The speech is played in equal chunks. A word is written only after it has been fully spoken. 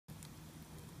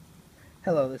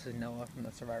Hello, this is Noah from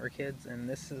the Survivor Kids, and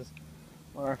this is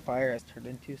what our fire has turned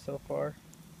into so far.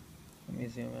 Let me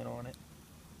zoom in on it.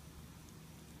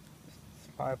 It's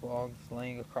 5 logs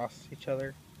laying across each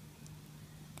other.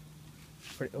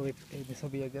 This will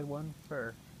be a good one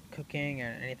for cooking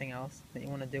or anything else that you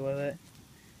want to do with it.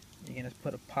 You can just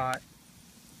put a pot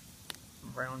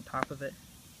right on top of it.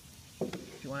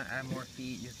 If you want to add more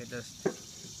feet, you could just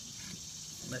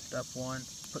lift up one,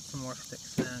 put some more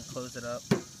sticks in, and close it up.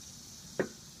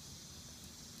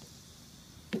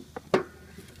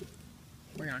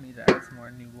 We're going to need to add some more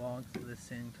new logs to this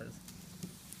soon because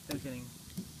they're getting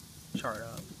charred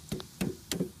up.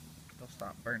 They'll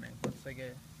stop burning once they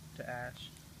get to ash.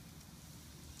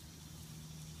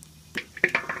 Just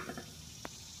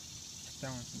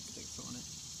throwing some sticks on it.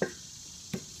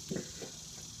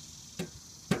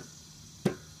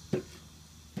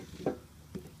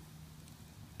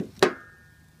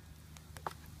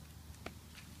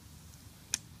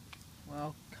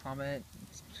 Well, comment,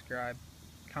 subscribe,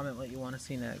 comment what you want to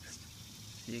see next.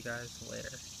 See you guys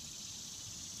later.